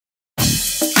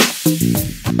Hi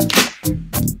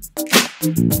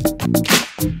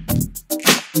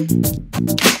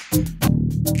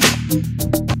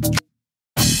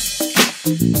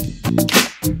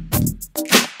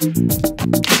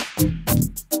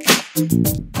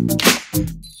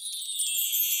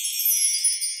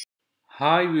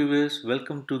viewers,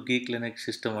 welcome to Geek Linux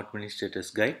System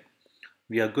Administrators Guide.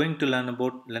 We are going to learn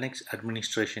about Linux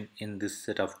administration in this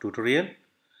set of tutorial.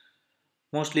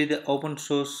 Mostly the open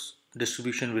source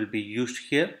distribution will be used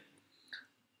here.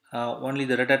 Only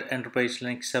the RedHat Enterprise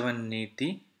Linux 7 need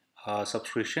the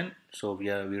subscription. So we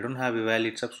don't have a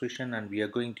valid subscription and we are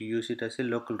going to use it as a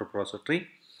local repository.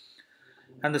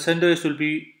 And the Centos will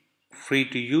be free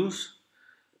to use.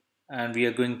 And we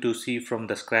are going to see from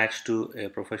the scratch to a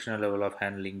professional level of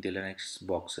handling the Linux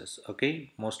boxes.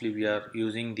 Okay, mostly we are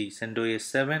using the CentOS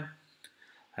 7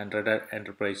 and Red Hat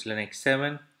Enterprise Linux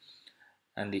 7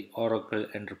 and the Oracle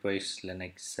Enterprise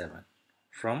Linux 7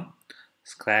 from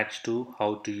scratch to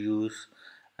how to use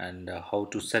and how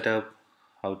to set up,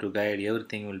 how to guide,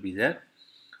 everything will be there.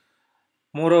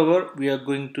 Moreover, we are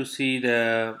going to see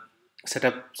the set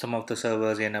up some of the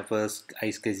servers, NFS,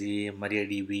 iSCSI,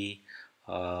 MariaDB,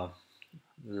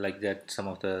 like that. Some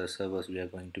of the servers we are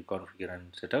going to configure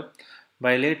and set up.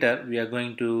 By later we are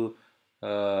going to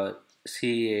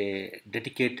see a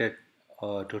dedicated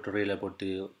tutorial about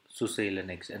the SUSE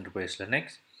Linux, Enterprise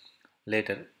Linux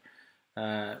later,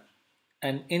 uh,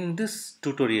 and in this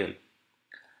tutorial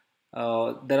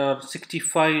there are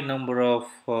 65 number of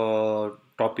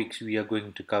topics we are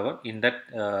going to cover. In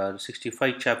that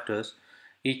 65 chapters,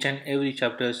 each and every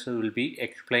chapters will be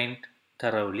explained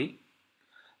thoroughly.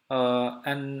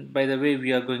 And by the way,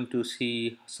 we are going to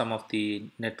see some of the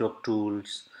network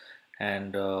tools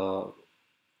and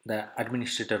the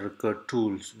administrator record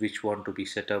tools which want to be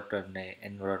set up in an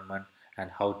environment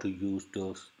and how to use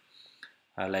those,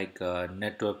 like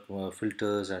network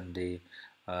filters and the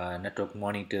network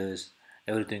monitors.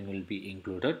 Everything will be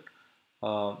included.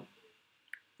 Uh,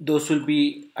 those will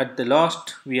be at the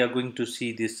last. We are going to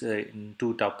see this in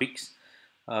two topics.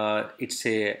 It's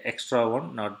a extra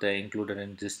one, not the included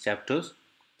in this chapters.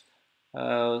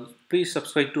 Please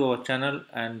subscribe to our channel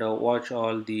and watch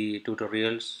all the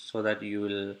tutorials so that you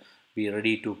will be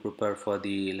ready to prepare for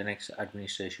the Linux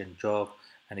administration job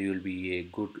and you will be a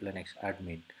good Linux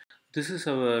admin. This is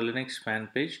our Linux fan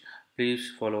page.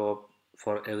 Please follow up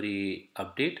for every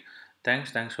update.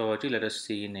 Thanks for watching. Let us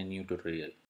see in a new tutorial.